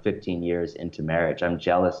 even, 15 years into marriage. I'm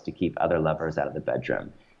jealous to keep other lovers out of the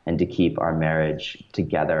bedroom and to keep our marriage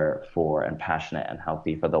together for and passionate and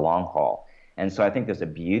healthy for the long haul. And so I think there's a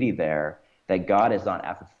beauty there that God is not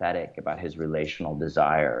apathetic about his relational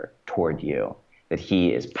desire toward you, that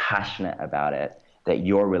he is passionate about it, that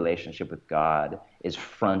your relationship with God is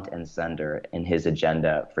front and center in his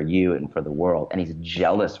agenda for you and for the world. And he's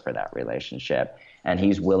jealous for that relationship, and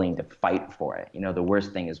he's willing to fight for it. The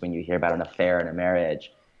worst thing is when you hear about an affair in a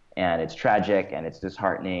marriage and it's tragic and it's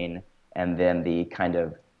disheartening, and then the kind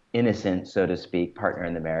of innocent, so to speak, partner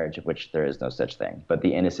in the marriage, of which there is no such thing, but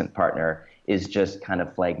the innocent partner is just kind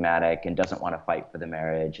of phlegmatic and doesn't want to fight for the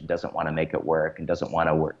marriage and doesn't want to make it work and doesn't want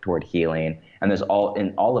to work toward healing. And there's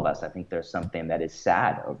in all of us, I think there's something that is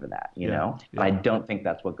sad over that, you know? Yeah. I don't think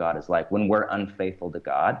that's what God is like. When we're unfaithful to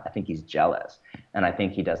God, I think he's jealous. And I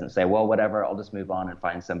think he doesn't say, well, whatever, I'll just move on and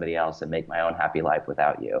find somebody else and make my own happy life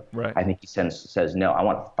without you. Right. I think he says, no, I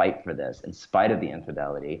want to fight for this in spite of the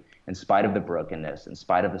infidelity, in spite of the brokenness, in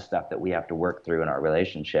spite of the stuff that we have to work through in our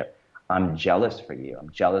relationship. I'm jealous for you. I'm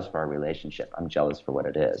jealous for our relationship. I'm jealous for what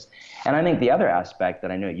it is. And I think the other aspect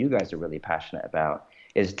that I know you guys are really passionate about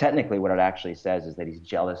is technically what it actually says is that he's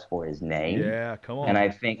jealous for his name. Yeah, come on. And I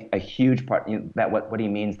think a huge part, that what he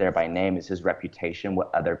means there by name is his reputation,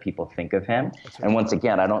 what other people think of him. And once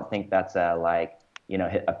again, I don't think that's a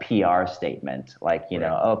PR statement, like,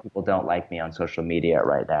 oh, people don't like me on social media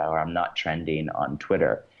right now, or I'm not trending on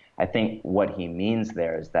Twitter. I think what he means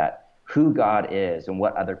there is that who God is and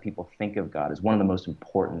what other people think of God is one of the most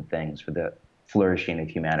important things for the flourishing of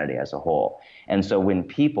humanity as a whole. And so when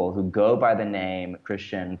people who go by the name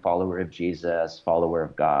Christian, follower of Jesus, follower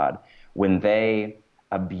of God, when they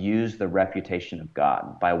abuse the reputation of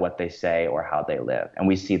God by what they say or how they live, and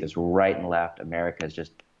we see this right and left, America is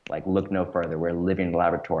just like, look no further. We're a living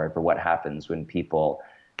laboratory for what happens when people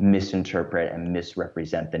misinterpret and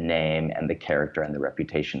misrepresent the name and the character and the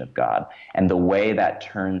reputation of God. And the way that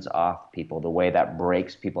turns off people, the way that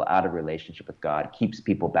breaks people out of relationship with God, keeps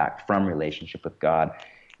people back from relationship with God,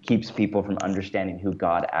 keeps people from understanding who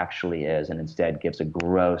God actually is, and instead gives a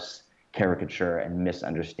gross caricature and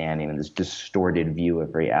misunderstanding and this distorted view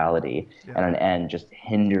of reality, and in the end just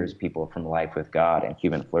hinders people from life with God and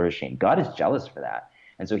human flourishing. God is jealous for that.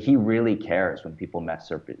 And so he really cares when people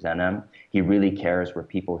misrepresent him. He really cares where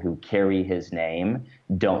people who carry his name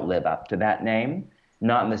don't live up to that name.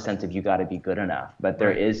 Not in the sense of you got to be good enough, but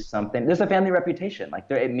there is something. There's a family reputation. Like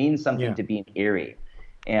it means something to be Erie.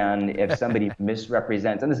 And if somebody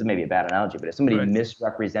misrepresents, and this is maybe a bad analogy, but if somebody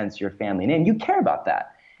misrepresents your family name, you care about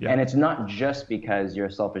that. Yeah. And it's not just because you're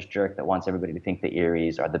a selfish jerk that wants everybody to think the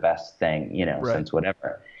Eries are the best thing, since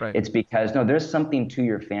whatever. Right. It's because, no, there's something to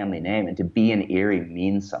your family name, and to be an Erie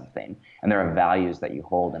means something. And there are values that you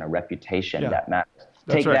hold and a reputation that matters.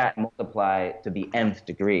 Take that and multiply to the nth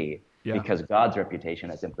degree, because God's reputation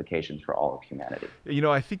has implications for all of humanity.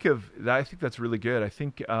 I think that's really good. I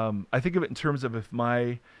think of it in terms of if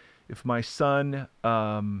my son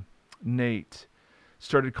Nate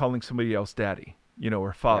started calling somebody else daddy,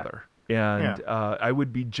 or father. Yeah. And I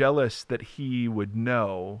would be jealous that he would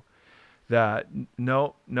know that,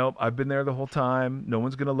 no, I've been there the whole time. No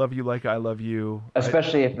one's going to love you like I love you.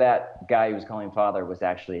 Especially if that guy he was calling father was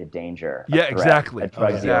actually a danger. Yeah, threat, exactly. A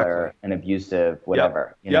drug dealer, an abusive,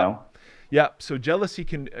 whatever, you know? Yeah, so jealousy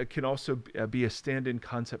can also be a stand-in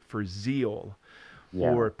concept for zeal.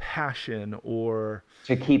 Or passion, or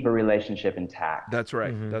to keep a relationship intact. That's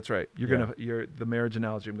right. Mm-hmm. That's right. You're the marriage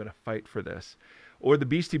analogy. I'm going to fight for this, or the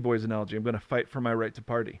Beastie Boys analogy. I'm going to fight for my right to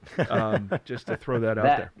party. Just to throw that out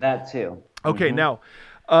there. That too. Okay, now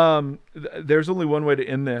there's only one way to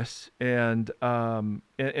end this, and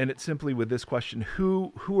it's simply with this question: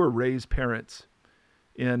 Who are Rey's parents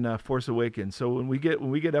in Force Awakens? So when we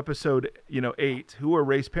get episode 8, who are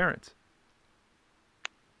Rey's parents?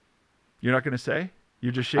 You're not going to say?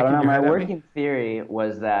 You're just shaking your head at me? My working theory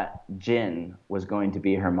was that Jyn was going to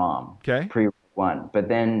be her mom. Okay. Pre-1, but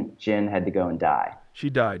then Jyn had to go and die. She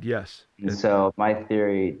died, yes. And so my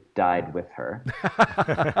theory died with her.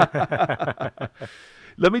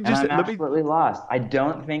 I'm absolutely lost. I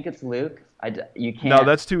don't think it's Luke. You can't. No,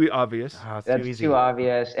 that's too obvious. That's too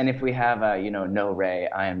obvious. And if we have a no Rey,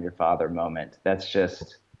 I am your father moment, that's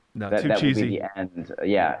just too that cheesy. Would be the end.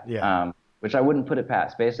 Yeah. Which I wouldn't put it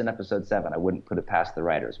past. Based on episode 7, I wouldn't put it past the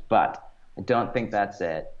writers. But I don't think that's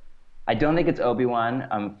it. I don't think it's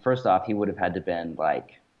Obi-Wan. First off, he would have had to been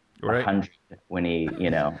like 100 when he,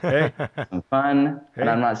 some fun. Hey. And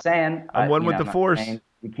I'm not saying I'm one with the Force.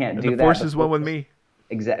 You can't And do the that. Force is one with me.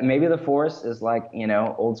 Exactly. Maybe the Force is like,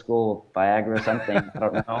 old school Viagra or something. I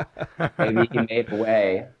don't know. Maybe he made a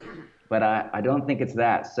way, but I don't think it's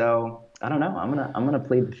that. So I don't know. I'm gonna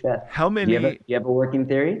plead the fifth. How Do many? you have a working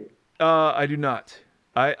theory? I do not.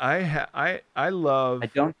 I love. I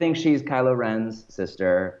don't think she's Kylo Ren's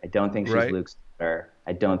sister. I don't think she's Right. Luke's sister.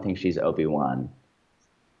 I don't think she's Obi-Wan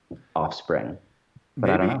offspring. But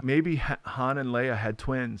I don't know. Maybe Han and Leia had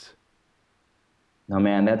twins. No,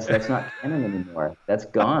 man, that's not canon anymore. That's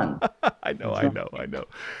gone. I know.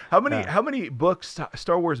 How many books,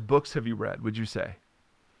 Star Wars books, have you read? Would you say?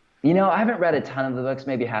 I haven't read a ton of the books,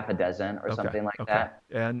 maybe half a dozen or something like that.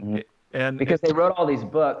 And because they wrote all these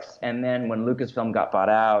books, and then when Lucasfilm got bought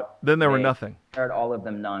out, then there were nothing. Declared all of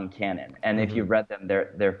them non-canon, and if you've read them,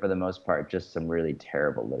 they're for the most part just some really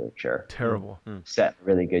terrible literature. Terrible. Set in a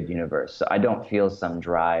really good universe. So I don't feel some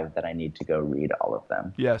drive that I need to go read all of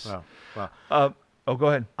them. Yes. Wow. Go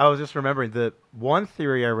ahead. I was just remembering the one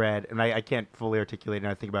theory I read, and I can't fully articulate it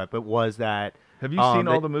now I think about it, but was that... Have you seen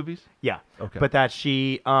all the movies? Yeah. Okay. But that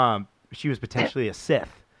she was potentially a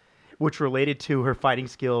Sith, which related to her fighting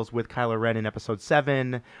skills with Kylo Ren in Episode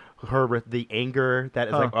 7, the anger that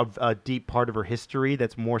is like a deep part of her history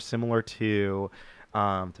that's more similar to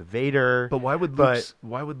Vader. But why would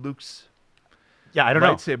Luke's yeah, I don't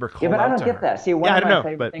know. lightsaber call Yeah, but out I don't to get her? that. See, one of my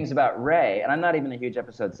favorite things about Rey, and I'm not even a huge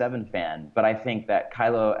Episode 7 fan, but I think that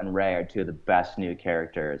Kylo and Rey are two of the best new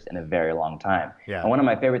characters in a very long time. Yeah. And one of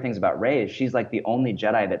my favorite things about Rey is she's like the only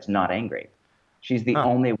Jedi that's not angry. She's the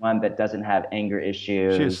only one that doesn't have anger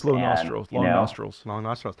issues. She has long nostrils. Long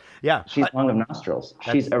nostrils. Yeah. She's long of nostrils.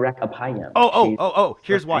 She's Erek Apayim.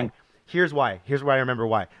 Here's why. Here's why I remember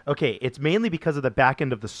why. Okay, it's mainly because of the back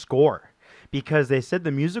end of the score. Because they said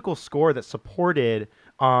the musical score that supported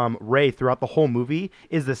Rey throughout the whole movie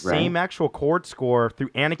is the same actual chord score through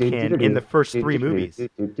Anakin in the first 3 movies.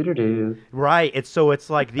 Right. It's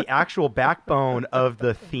like the actual backbone of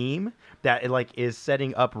the theme that is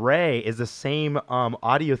setting up Rey is the same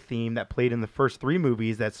audio theme that played in the first 3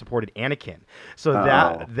 movies that supported Anakin. So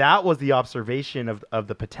that was the observation of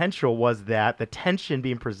the potential, was that the tension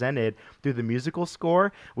being presented through the musical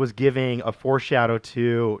score was giving a foreshadow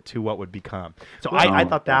to what would become. So I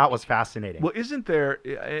thought that was fascinating. Well, isn't there,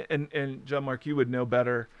 and John Mark, you would know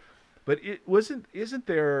better, but isn't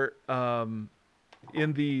there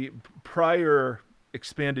in the prior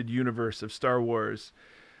expanded universe of Star Wars,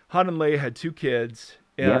 Han and Leia had 2 kids.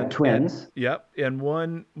 Twins. And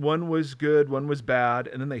one was good, one was bad,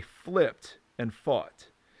 and then they flipped and fought.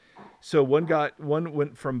 So one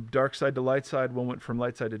went from dark side to light side, one went from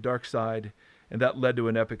light side to dark side, and that led to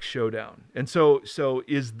an epic showdown. And so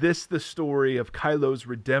is this the story of Kylo's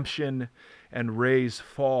redemption and Rey's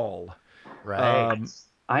fall? Right.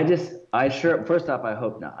 First off, I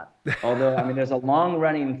hope not. Although, there's a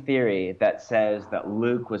long-running theory that says that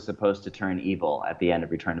Luke was supposed to turn evil at the end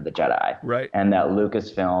of Return of the Jedi. Right. And that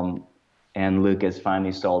Lucasfilm and Lucas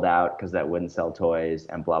finally sold out because that wouldn't sell toys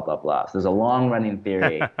and blah, blah, blah. So there's a long-running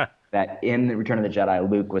theory that in the Return of the Jedi,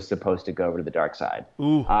 Luke was supposed to go over to the dark side.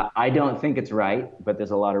 Ooh. I don't think it's right, but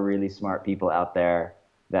there's a lot of really smart people out there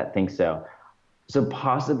that think so. So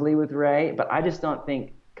possibly with Rey, but I just don't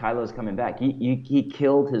think Kylo's coming back. He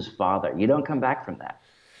killed his father. You don't come back from that.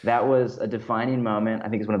 That was a defining moment. I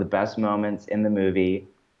think it's one of the best moments in the movie,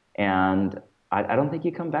 and I don't think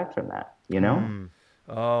you come back from that.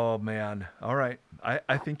 Oh man! All right,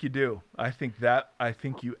 I think you do. I think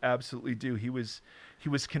you absolutely do. He was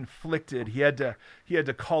conflicted. He had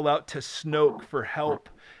to call out to Snoke for help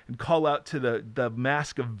and call out to the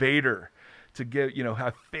mask of Vader to get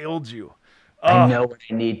I failed you. I know what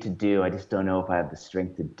I need to do. I just don't know if I have the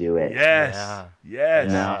strength to do it. Yes. Yeah.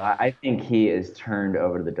 Yes. No, I think he is turned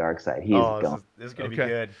over to the dark side. He's gone. This is going to be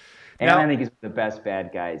good. And I think he's the best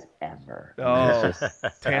bad guys ever. Oh,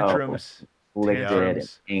 just tantrums. Afflicted and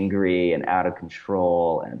angry and out of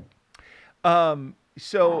control.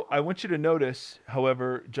 So I want you to notice,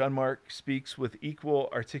 however, John Mark speaks with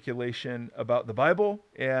equal articulation about the Bible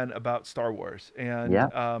and about Star Wars, and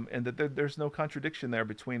that there's no contradiction there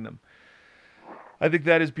between them. I think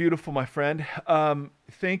that is beautiful, my friend.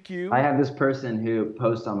 Thank you. I have this person who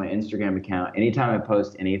posts on my Instagram account. Anytime I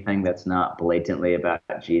post anything that's not blatantly about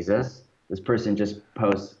Jesus, this person just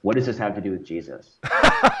posts, "What does this have to do with Jesus?"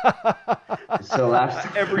 So last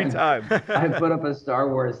time, every time I put up a Star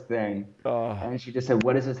Wars thing, and she just said,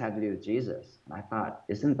 "What does this have to do with Jesus?" And I thought,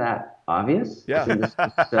 isn't that obvious? Yeah. Isn't this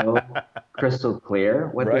just so crystal clear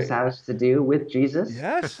what this has to do with Jesus?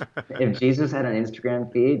 Yes. If Jesus had an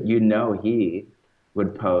Instagram feed, he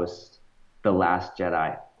would post The Last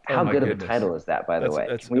Jedi. How good of a title is that, by the way?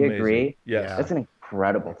 Can we agree? Yes. That's an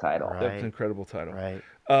incredible title. Right. That's an incredible title. Right.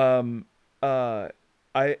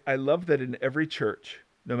 I love that in every church,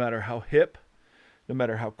 no matter how hip, no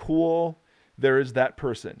matter how cool, there is that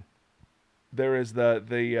person. There is the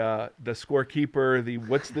scorekeeper. The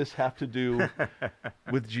what's this have to do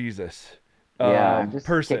with Jesus? Yeah,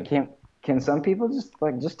 Person. Can some people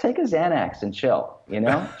just take a Xanax and chill?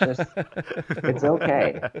 Just it's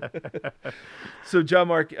okay. So John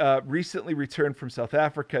Mark recently returned from South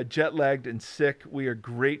Africa, jet lagged and sick. We are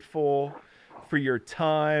grateful for your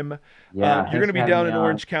time. Yeah, you're going to be thanks for down having in me on.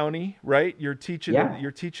 Orange County, right? You're teaching. Yeah.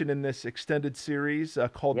 You're teaching in this extended series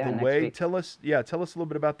called Yeah, The next Way. week. Tell us a little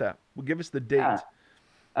bit about that. Well, give us the date.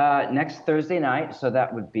 Next Thursday night, so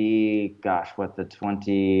that would be, the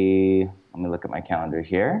 20, let me look at my calendar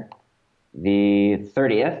here. The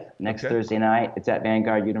 30th, next Okay. Thursday night. It's at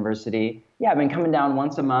Vanguard University. Yeah, I've been coming down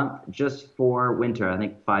once a month just for winter, I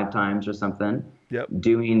think 5 times or something. Yep.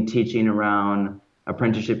 Doing teaching around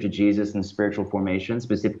apprenticeship to Jesus and spiritual formation,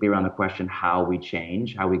 specifically around the question how we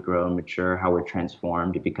change, how we grow and mature, how we're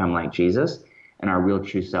transformed to become like Jesus and our real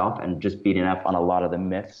true self, and just beating up on a lot of the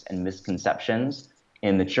myths and misconceptions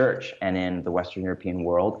in the church and in the Western European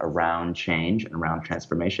world around change and around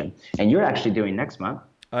transformation. And you're actually doing next month.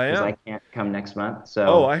 I am. Because I can't come next month. So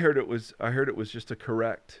Oh, I heard it was just a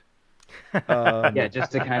correct. yeah,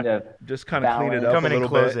 just to kind of clean it up Come a in and little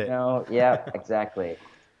close bit. it. No, yeah, exactly.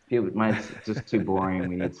 Mine's just too boring.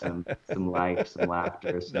 We need some life, some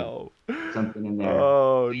laughter, something in there.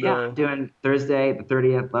 Oh, But yeah, no. I'm doing Thursday, the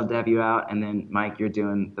 30th. Love to have you out. And then, Mike, you're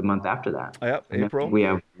doing the month after that. Yep, And then April. we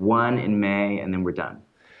have one in May, and then we're done.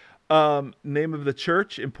 Name of the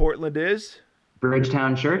church in Portland is?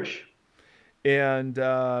 Bridgetown Church. And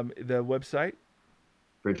the website?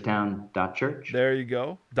 Bridgetown.church. There you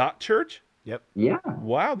go. .church? Yep. Yeah.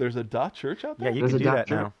 Wow, there's a .church out Yeah, there? you There's can a do that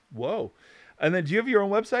doctor. now. Whoa. And then do you have your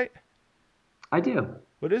own website? I do.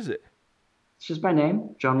 What is it? It's just my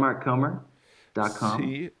name, johnmarkcomer.com.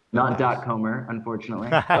 See? Not .comer, unfortunately.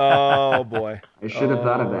 Oh, boy. I should have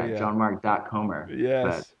thought of that, yeah. johnmark.comer.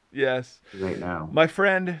 Yes. Yes. But right now. My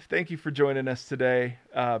friend, thank you for joining us today.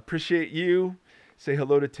 Appreciate you. Say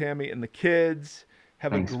hello to Tammy and the kids.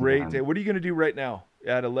 Have Thanks, a great man. day. What are you going to do right now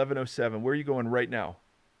at 11:07? Where are you going right now?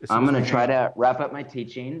 I'm going to try to wrap up my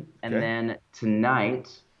teaching, and Okay. then tonight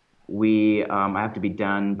I have to be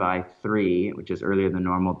done by 3, which is earlier than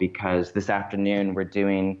normal, because this afternoon we're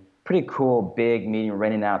doing pretty cool big meeting. We're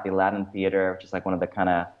renting out the Aladdin Theater, which is like one of the kind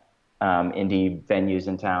of indie venues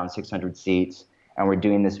in town, 600 seats, and we're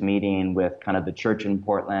doing this meeting with kind of the church in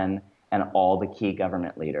Portland and all the key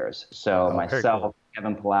government leaders. So very myself, cool.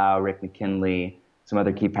 Kevin Palau, Rick McKinley, some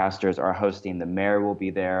other key pastors are hosting. The mayor will be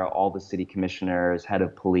there, all the city commissioners, head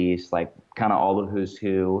of police, like kind of all the who's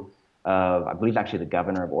who of, I believe actually the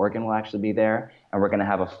governor of Oregon will actually be there. And we're going to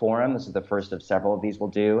have a forum. This is the first of several of these we'll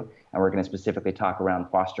do. And we're going to specifically talk around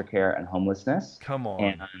foster care and homelessness. Come on.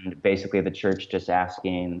 And basically the church just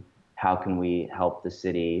asking, how can we help the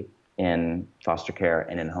city in foster care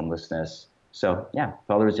and in homelessness? So yeah,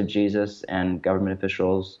 followers of Jesus and government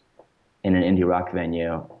officials in an indie rock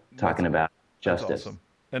venue talking about That's justice. awesome.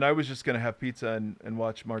 And I was just going to have pizza and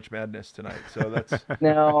watch March Madness tonight. So that's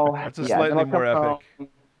No, that's a yeah, slightly then I'll more come epic. home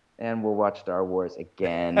and we'll watch Star Wars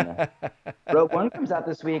again. Rogue One comes out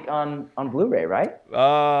this week on Blu-ray, right?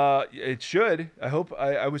 It should.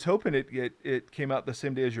 I was hoping it came out the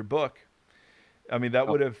same day as your book. I mean, that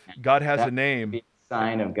would have, God Has a That would Name. be a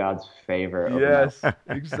sign of God's favor. over Yes, my-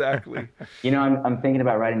 exactly. You know, I'm thinking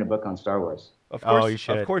about writing a book on Star Wars. Of course, you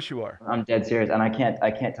should. Of course you are. I'm dead serious, and I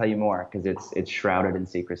can't tell you more because it's shrouded in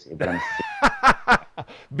secrecy. But I'm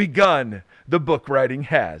Begun. The book writing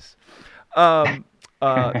has.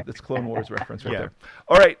 That's Clone Wars reference right Yeah. there.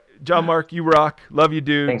 All right, John Mark, you rock. Love you,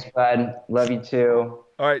 dude. thanks, bud. Love you too.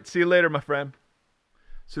 All right, see you later, my friend.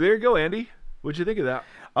 So there you go, Andy. What'd you think of that?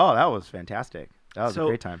 Oh, that was fantastic. That was So- a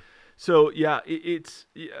great time. So yeah,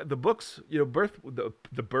 the books. The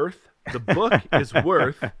book is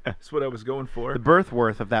worth. That's what I was going for. The birth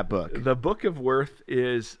worth of that book. The Book of Worth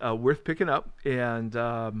is worth picking up, and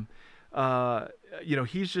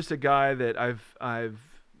he's just a guy that I've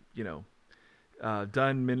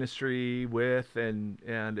done ministry with,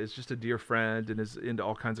 and is just a dear friend, and is into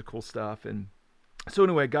all kinds of cool stuff. And so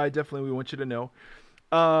anyway, guy, definitely we want you to know.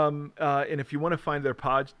 And if you want to find their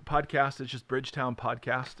podcast, it's just Bridgetown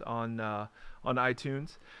Podcast on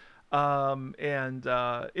iTunes.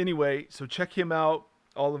 Anyway, so check him out.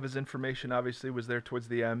 All of his information obviously was there towards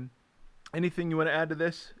the end. Anything you want to add to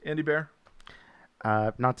this, Andy Bear?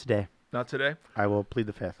 Not today. Not today? I will plead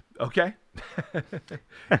the fifth. Okay.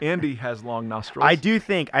 Andy has long nostrils.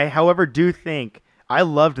 I, however, do think I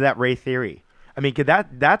loved that Ray theory. I I mean,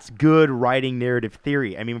 that's good writing narrative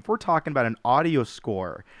theory. I mean, if we're talking about an audio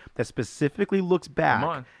score that specifically looks back, Come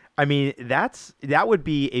on. I mean, that would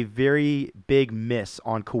be a very big miss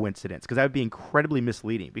on coincidence, because that would be incredibly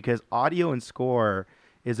misleading, because audio and score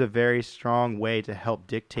is a very strong way to help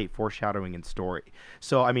dictate foreshadowing in story.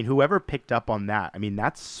 So, I mean, whoever picked up on that, I mean,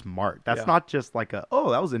 that's smart. That's not just like that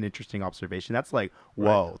was an interesting observation. That's like,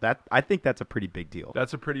 whoa, I think that's a pretty big deal.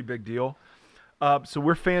 That's a pretty big deal. So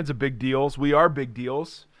we're fans of big deals. We are big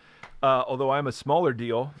deals, although I'm a smaller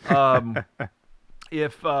deal.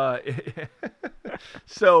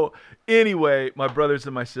 So anyway, my brothers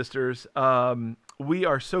and my sisters, we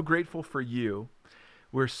are so grateful for you.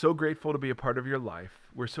 We're so grateful to be a part of your life.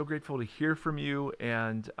 We're so grateful to hear from you,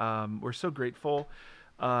 and we're so grateful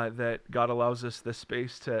that God allows us this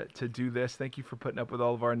space to do this. Thank you for putting up with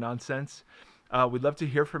all of our nonsense. We'd love to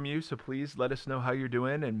hear from you, so please let us know how you're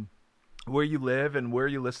doing and where you live and where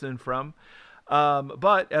you're listening from.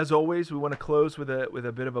 But as always, we want to close with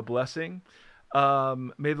a bit of a blessing.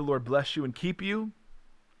 May the Lord bless you and keep you.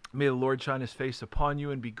 May the Lord shine his face upon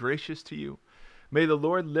you and be gracious to you. May the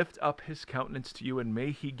Lord lift up his countenance to you, and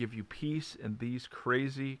may he give you peace in these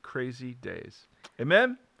crazy, crazy days.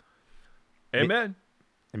 Amen? Amen.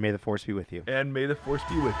 And may the force be with you. And may the force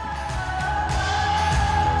be with you.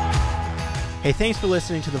 Hey, thanks for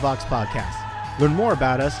listening to the Vox Podcast. Learn more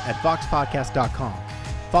about us at voxpodcast.com.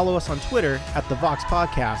 Follow us on Twitter at the Vox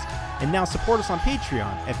Podcast, and now support us on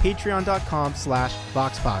Patreon at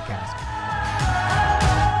patreon.com/VoxPodcast.